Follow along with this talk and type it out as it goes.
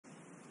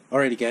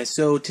Alrighty guys,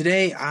 so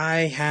today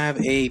I have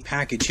a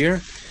package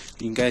here.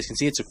 You guys can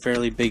see it's a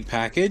fairly big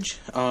package.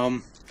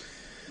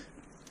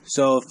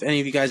 So if any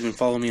of you guys have been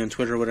following me on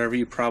Twitter or whatever,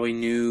 you probably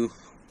knew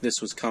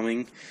this was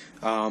coming.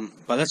 But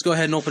let's go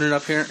ahead and open it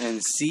up here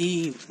and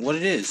see what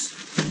it is.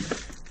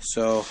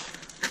 So,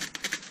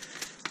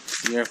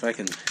 see if I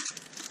can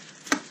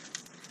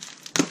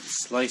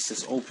slice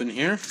this open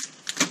here.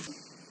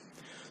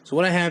 So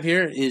what I have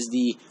here is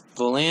the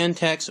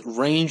Volantex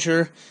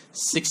Ranger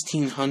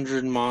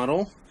 1600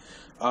 model.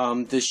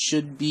 This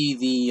should be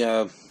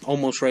the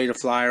almost ready to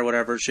fly or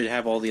whatever. It should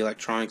have all the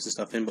electronics and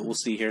stuff in, but we'll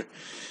see here.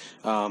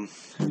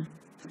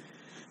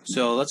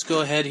 So let's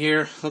go ahead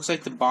here. Looks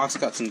like the box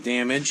got some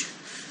damage.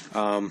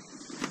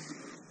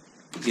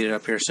 Get it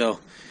up here.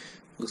 So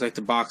looks like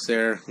the box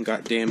there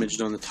got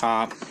damaged on the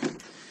top.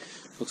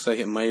 Looks like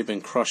it might have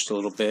been crushed a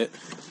little bit.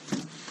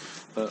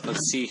 But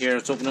let's see here.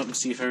 Let's open up and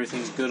see if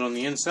everything's good on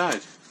the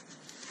inside.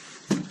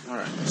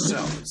 Alright, so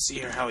let's see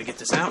here how we get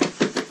this out.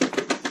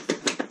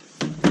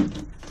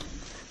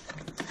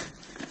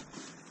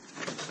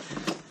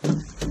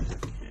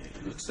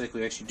 Okay, looks like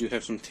we actually do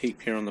have some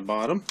tape here on the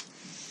bottom.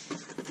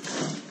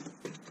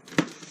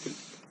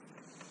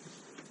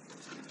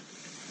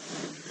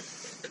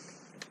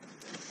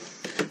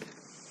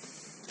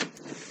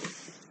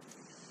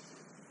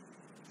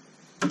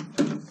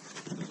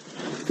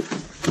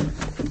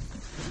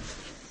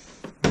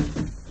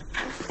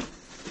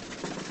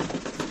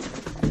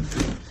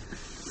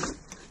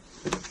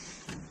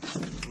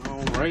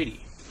 Alrighty.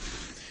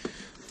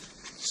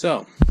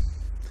 So,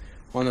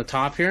 on the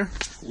top here,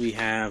 we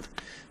have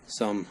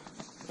some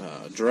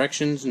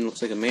directions, and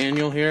looks like a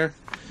manual here.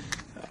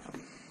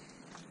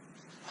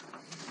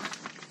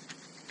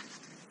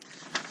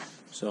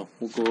 So,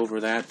 we'll go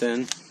over that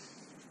then.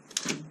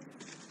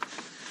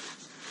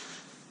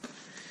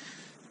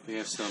 We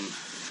have some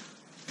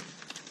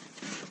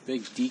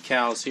big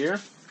decals here.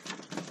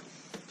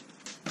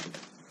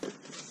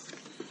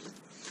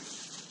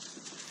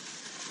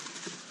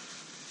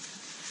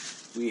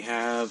 We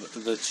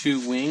have the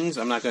two wings.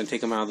 I'm not going to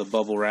take them out of the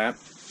bubble wrap,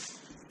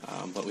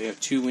 but we have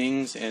two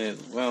wings, and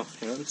well,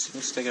 you know,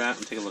 let's take it out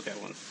and take a look at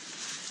one.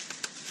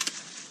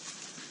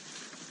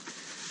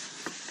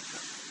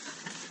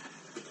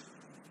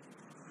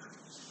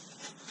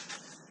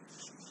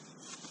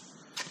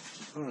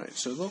 Alright,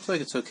 so it looks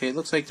like it's okay. It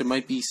looks like there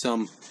might be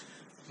some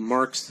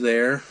marks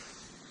there,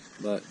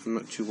 but I'm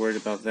not too worried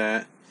about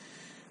that.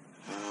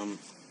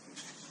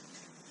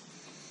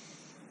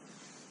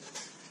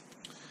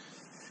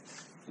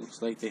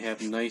 Looks like they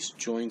have nice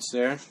joints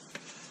there.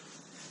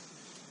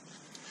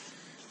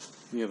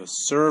 We have a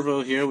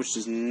servo here, which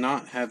does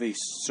not have a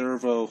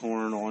servo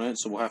horn on it,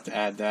 so we'll have to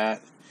add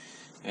that,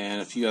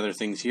 and a few other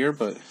things here.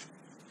 But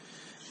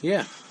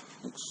yeah,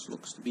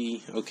 looks to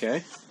be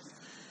okay.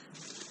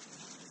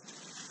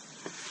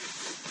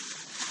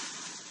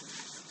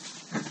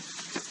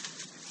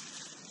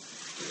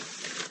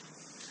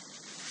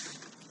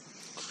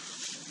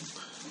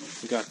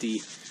 We got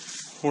the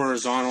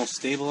horizontal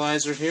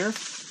stabilizer here.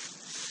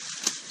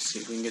 See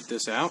if we can get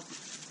this out.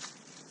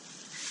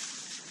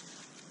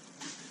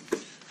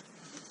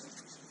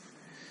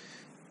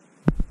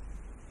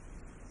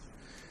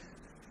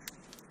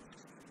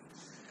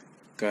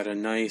 Got a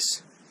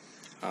nice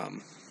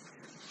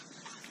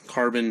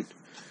carbon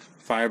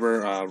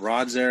fiber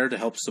rods there to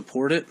help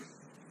support it.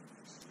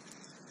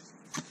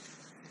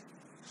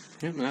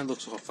 Yeah, that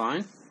looks all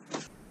fine.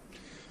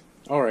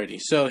 Alrighty,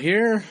 so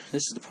here,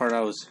 this is the part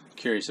I was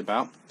curious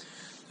about.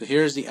 So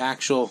here's the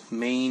actual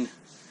main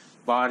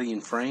body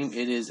and frame.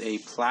 It is a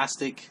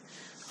plastic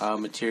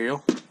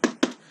material,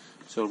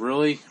 so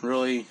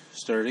really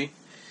sturdy.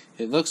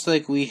 It looks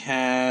like we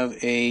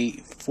have a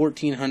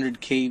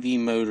 1400 kV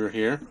motor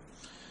here.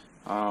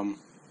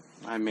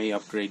 I may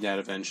upgrade that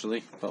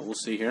eventually, but we'll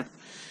see here.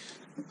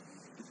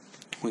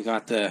 We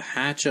got the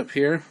hatch up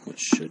here, which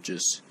should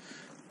just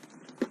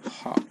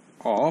pop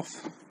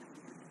off.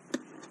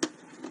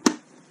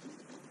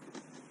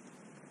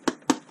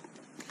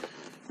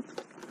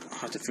 I'll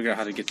have to figure out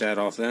how to get that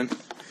off then.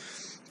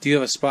 Do you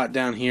have a spot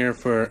down here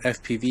for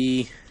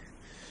FPV,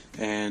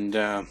 and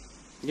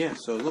yeah,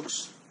 so it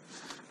looks,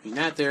 I mean,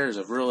 that there is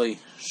a really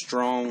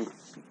strong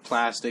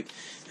plastic,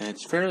 and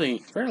it's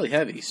fairly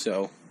heavy,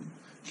 so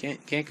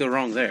can't go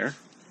wrong there.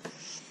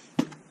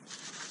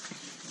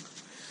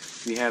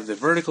 We have the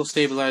vertical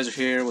stabilizer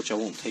here, which I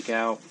won't take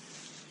out.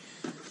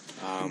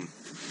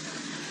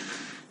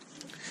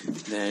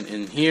 Then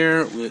in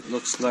here, it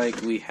looks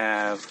like we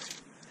have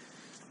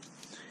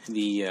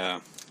the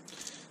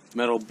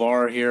metal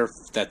bar here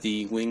that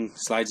the wing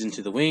slides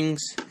into the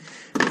wings,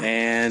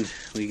 and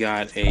we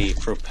got a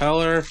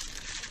propeller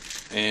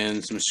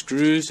and some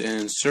screws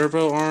and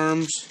servo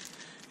arms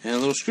and a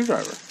little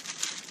screwdriver.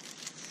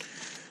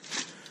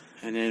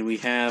 And then we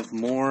have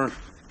more,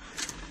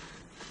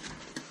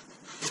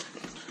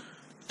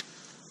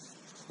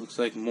 looks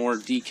like more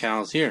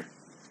decals here.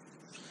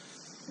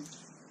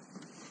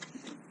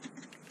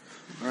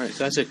 Alright,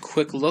 so that's a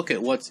quick look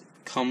at what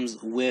comes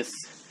with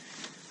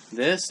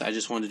this. I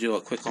just wanted to do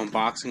a quick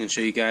unboxing and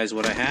show you guys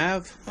what I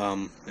have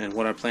and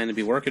what I plan to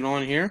be working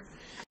on here.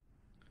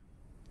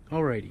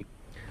 Alrighty,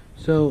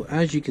 so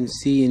as you can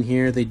see in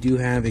here, they do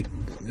have a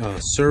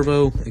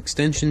servo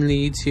extension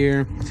leads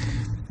here.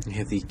 They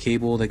have the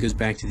cable that goes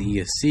back to the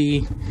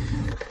ESC,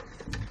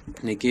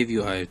 and they give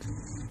you a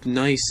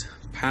nice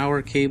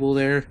power cable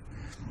there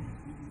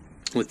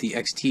with the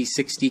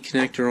XT60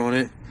 connector on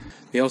it.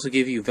 They also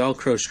give you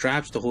Velcro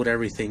straps to hold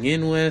everything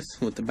in with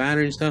the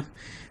battery and stuff.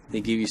 They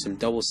give you some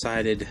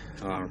double-sided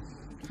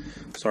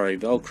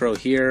Velcro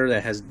here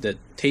that has the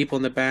tape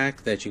on the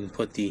back that you can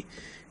put the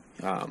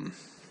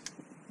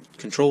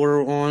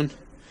controller on.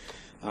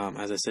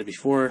 As I said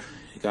before,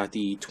 you got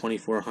the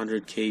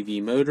 2400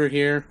 kV motor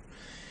here,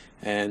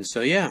 and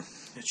so yeah,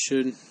 it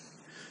should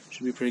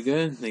be pretty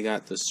good. They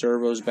got the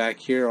servos back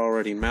here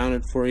already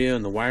mounted for you,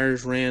 and the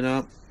wires ran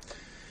up.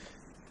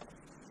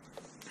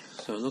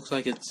 So it looks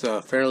like it's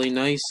a fairly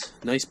nice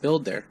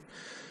build there.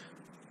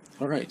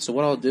 Alright, so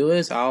what I'll do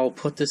is I'll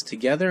put this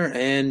together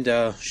and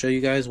show you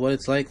guys what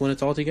it's like when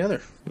it's all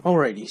together.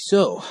 Alrighty,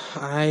 so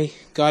I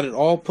got it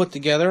all put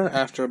together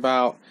after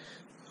about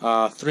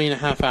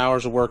 3.5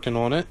 hours of working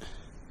on it.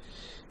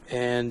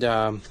 And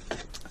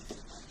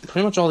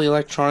pretty much all the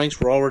electronics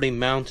were already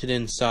mounted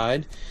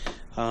inside.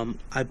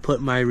 I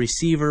put my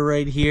receiver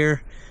right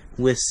here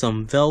with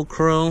some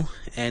Velcro,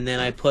 and then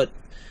I put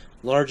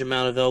large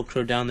amount of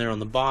Velcro down there on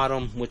the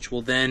bottom, which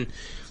will then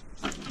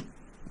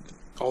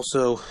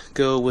also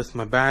go with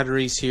my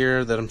batteries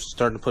here that I'm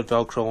starting to put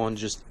Velcro on,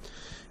 just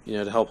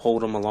to help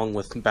hold them along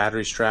with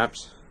battery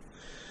straps.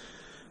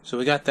 So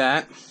we got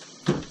that,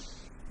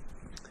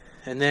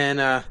 and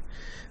then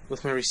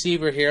with my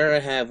receiver here, I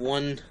have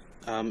one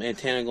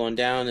antenna going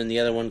down, and the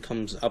other one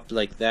comes up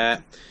like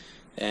that.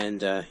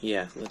 And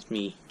yeah, lets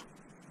me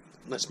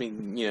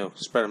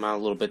spread them out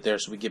a little bit there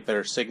so we get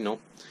better signal.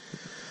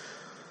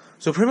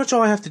 So pretty much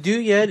all I have to do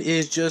yet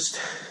is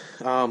just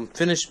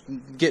finish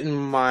getting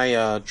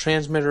my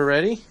transmitter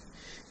ready,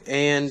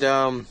 and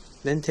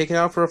then take it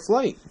out for a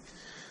flight.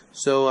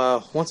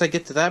 So once I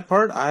get to that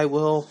part, I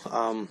will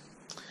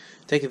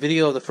take a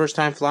video of the first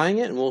time flying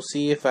it, and we'll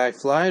see if I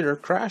fly it or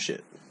crash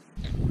it.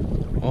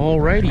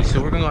 Alrighty,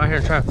 so we're gonna go out here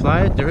and try to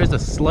fly it. There is a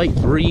slight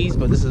breeze,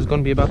 but this is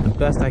gonna be about the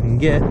best I can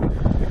get.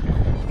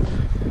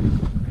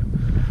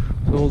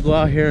 So we'll go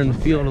out here in the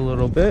field a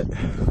little bit.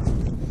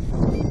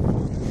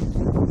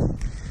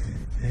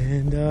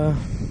 And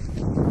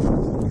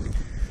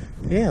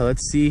yeah,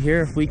 let's see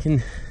here if we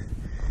can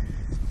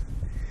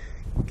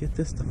get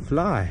this to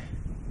fly.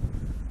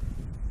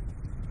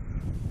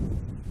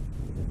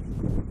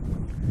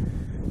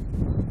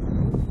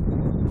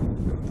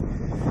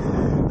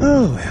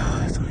 Oh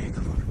well, it's only a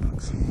couple $100.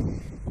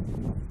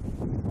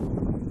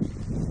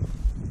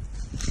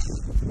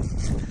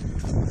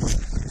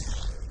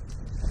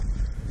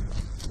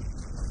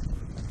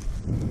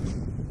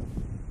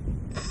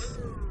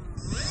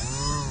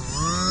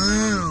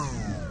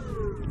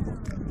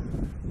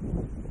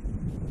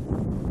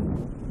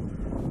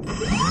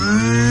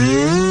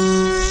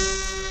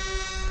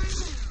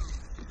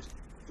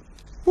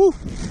 Whew.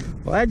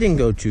 Well, that didn't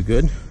go too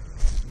good.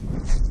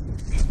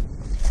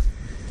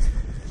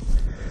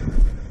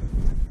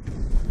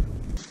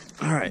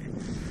 Alright,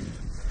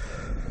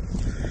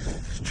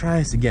 let's try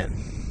this again.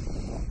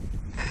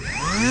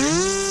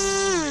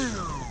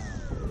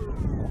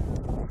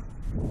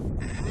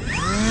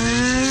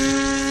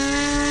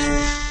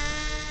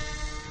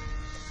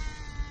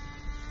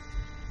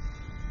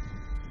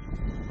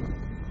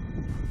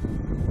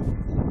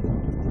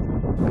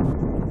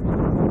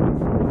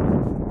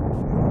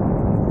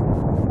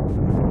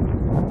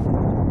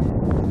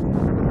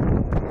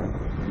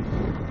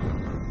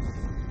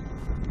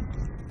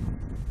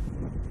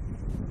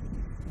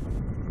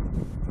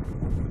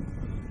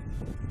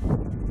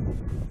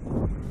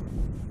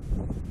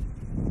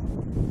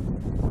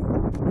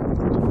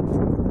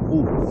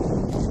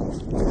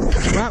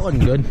 That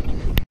wasn't good.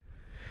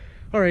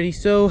 Alrighty,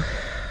 so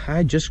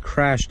I just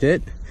crashed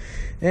it,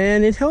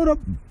 and it held up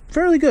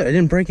fairly good. I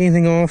didn't break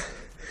anything off.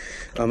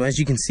 As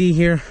you can see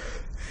here,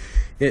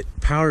 it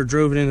power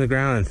drove it into the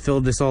ground and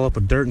filled this all up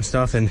with dirt and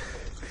stuff, and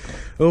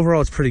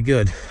overall it's pretty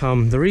good.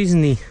 The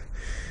reason the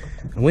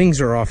wings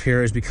are off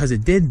here is because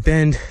it did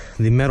bend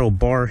the metal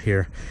bar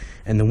here,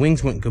 and the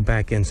wings wouldn't go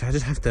back in, so I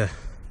just have to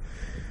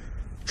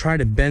try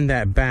to bend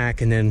that back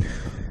and then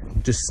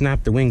just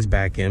snap the wings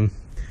back in.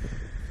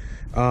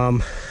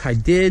 I'm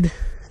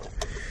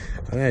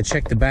gonna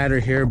check the battery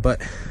here,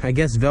 but I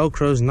guess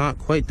Velcro's not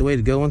quite the way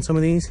to go on some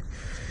of these.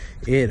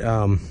 It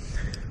as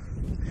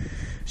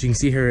you can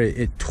see here,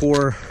 it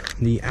tore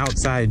the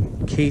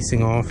outside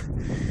casing off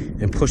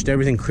and pushed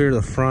everything clear to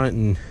the front,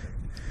 and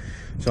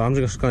so I'm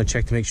just gonna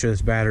check to make sure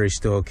this battery's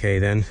still okay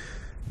then.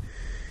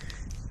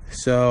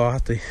 So I'll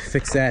have to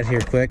fix that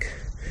here quick.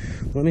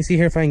 Let me see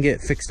here if I can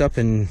get fixed up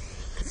and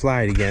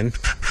fly it again.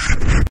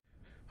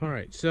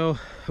 Alright, so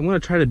I'm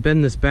going to try to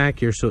bend this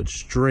back here so it's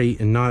straight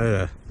and not at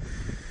a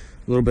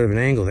little bit of an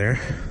angle there.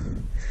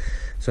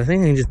 So I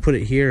think I can just put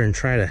it here and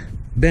try to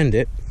bend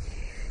it.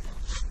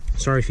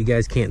 Sorry if you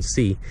guys can't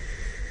see.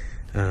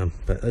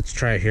 But let's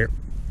try it here.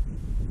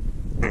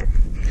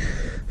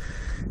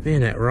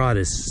 Man, that rod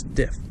is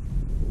stiff.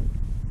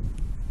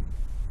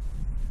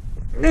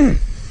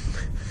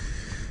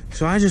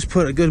 So I just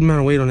put a good amount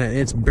of weight on that, and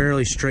it's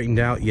barely straightened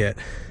out yet.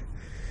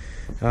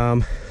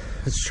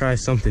 Let's try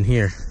something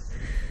here.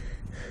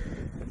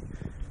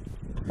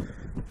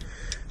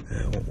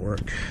 That won't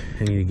work.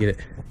 I need to get it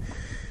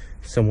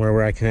somewhere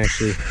where I can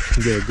actually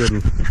get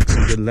some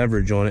good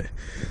leverage on it.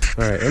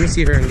 All right, let me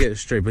see if I can get it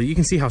straight. But you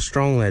can see how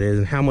strong that is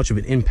and how much of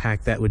an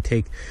impact that would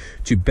take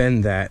to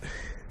bend that.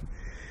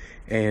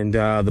 And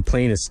the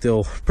plane is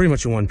still pretty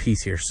much in one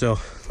piece here. So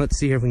let's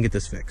see if we can get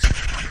this fixed.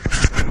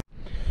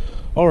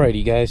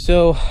 Alrighty guys,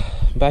 so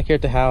back here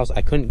at the house,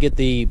 I couldn't get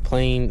the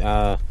plane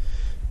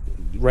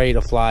ready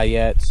to fly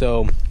yet.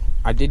 So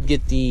I did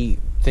get the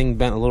thing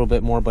bent a little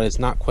bit more, but it's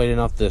not quite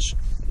enough to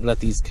let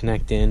these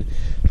connect in.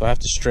 So I have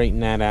to straighten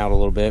that out a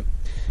little bit.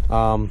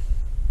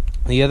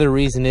 The other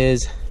reason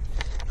is,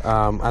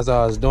 as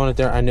I was doing it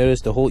there, I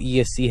noticed the whole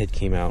ESC had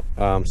came out.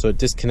 So it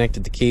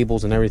disconnected the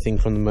cables and everything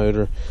from the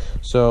motor.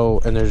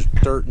 So, and there's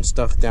dirt and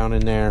stuff down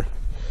in there.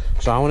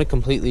 So I want to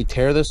completely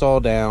tear this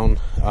all down,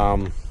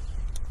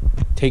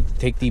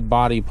 take the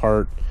body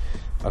part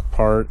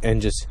apart,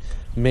 and just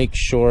make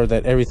sure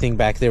that everything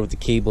back there with the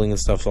cabling and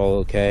stuff's all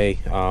okay.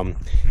 And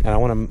I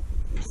want to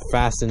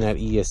fasten that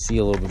ESC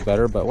a little bit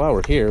better. But while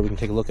we're here, we can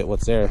take a look at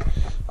what's there.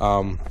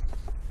 So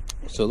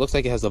it looks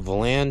like it has a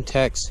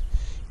Volantex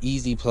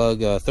easy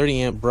plug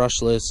 30 amp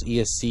brushless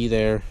ESC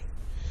there,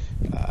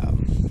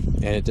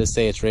 and it does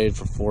say it's rated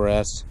for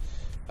 4S.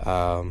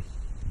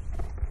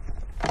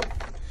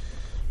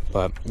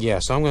 But yeah,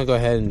 so I'm gonna go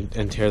ahead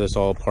and tear this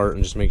all apart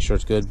and just make sure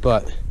it's good.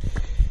 But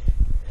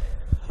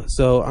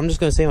so I'm just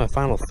gonna say my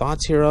final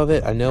thoughts here of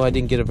it. I know I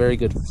didn't get a very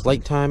good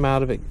flight time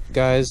out of it,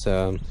 guys.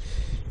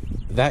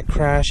 That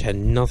crash had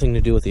nothing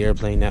to do with the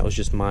airplane. That was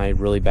just my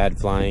really bad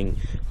flying.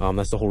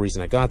 That's the whole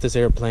reason I got this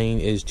airplane,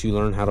 is to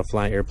learn how to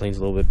fly airplanes a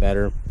little bit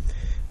better.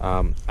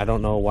 I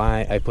don't know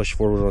why I pushed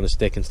forward on the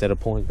stick instead of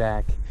pulling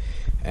back.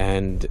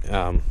 And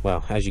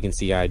well, as you can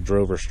see, I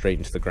drove her straight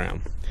into the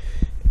ground.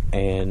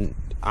 And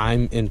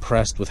I'm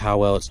impressed with how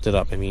well it stood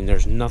up. I mean,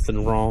 there's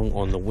nothing wrong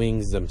on the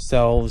wings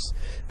themselves.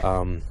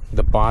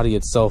 The body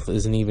itself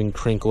isn't even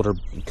crinkled or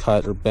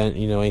cut or bent,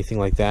 you know, anything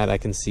like that I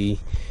can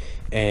see.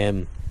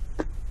 And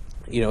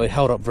you know, it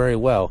held up very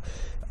well.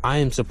 I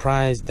am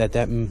surprised that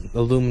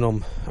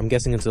aluminum, I'm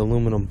guessing it's an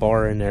aluminum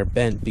bar in there,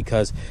 bent,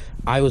 because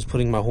I was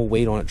putting my whole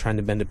weight on it trying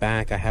to bend it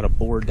back. I had a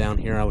board down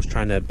here I was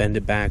trying to bend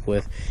it back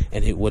with,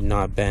 and it would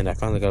not bend. I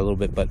finally got a little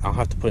bit, but I'll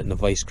have to put it in the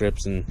vice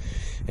grips and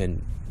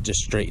just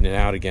straighten it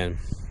out again.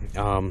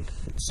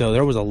 So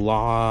there was a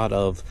lot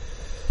of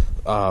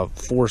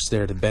force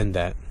there to bend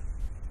that,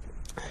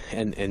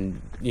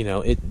 and you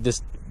know,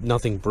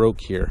 nothing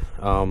broke here.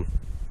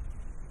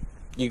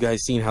 You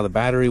guys seen how the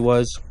battery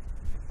was?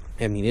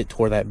 I mean, it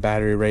tore that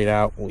battery right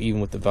out,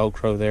 even with the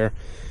Velcro there,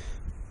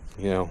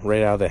 you know,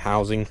 right out of the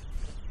housing.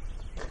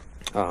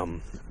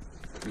 You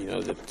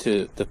know,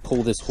 to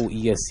pull this whole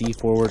ESC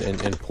forward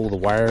and pull the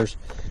wires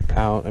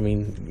out. I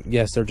mean,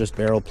 yes, they're just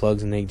barrel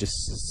plugs and they just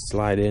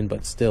slide in,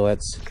 but still,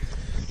 that's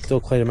still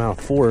quite an amount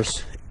of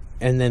force.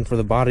 And then for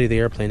the body of the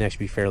airplane, that should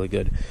be fairly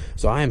good.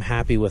 So I am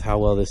happy with how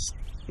well this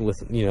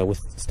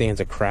withstands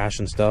a crash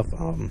and stuff.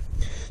 So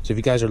if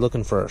you guys are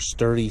looking for a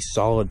sturdy,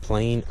 solid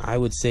plane, I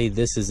would say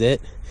this is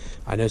it.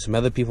 I know some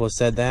other people have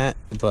said that,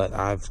 but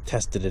I've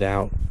tested it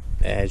out,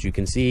 as you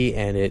can see,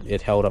 and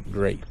it held up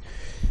great.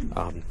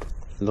 A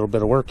little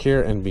bit of work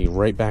here and be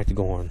right back to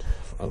going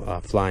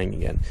flying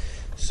again.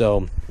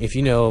 So if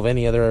you know of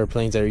any other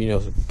airplanes that are, you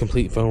know,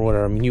 complete foam or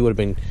whatever, I mean, you would have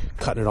been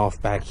cutting it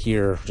off back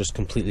here, just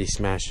completely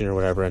smashing or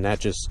whatever, and that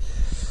just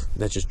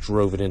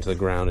drove it into the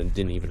ground and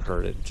didn't even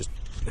hurt it. Just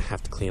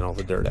have to clean all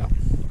the dirt out.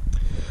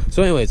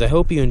 So anyways, I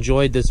hope you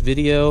enjoyed this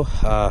video.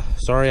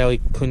 Sorry I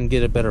couldn't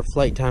get a better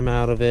flight time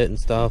out of it and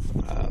stuff.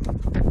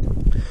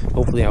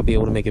 Hopefully I'll be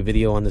able to make a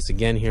video on this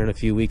again here in a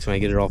few weeks when I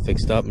get it all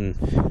fixed up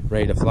and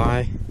ready to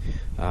fly.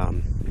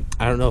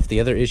 I don't know if the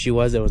other issue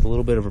was there was a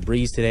little bit of a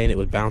breeze today and it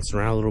was bouncing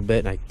around a little bit,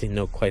 and I didn't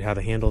know quite how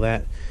to handle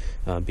that,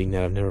 being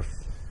that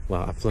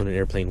I've flown an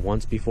airplane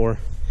once before.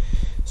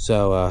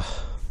 So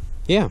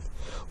yeah,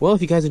 well,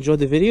 if you guys enjoyed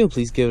the video,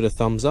 please give it a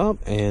thumbs up,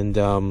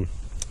 and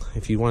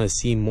if you want to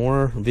see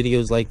more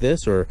videos like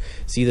this or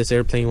see this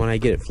airplane when I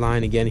get it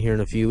flying again here in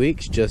a few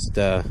weeks, just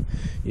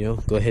you know,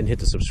 go ahead and hit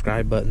the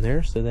subscribe button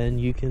there, so then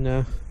you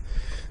can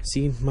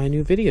see my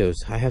new videos.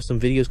 I have some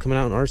videos coming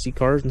out on RC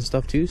cars and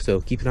stuff too, so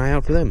keep an eye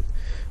out for them.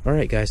 All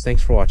right guys,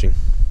 thanks for watching.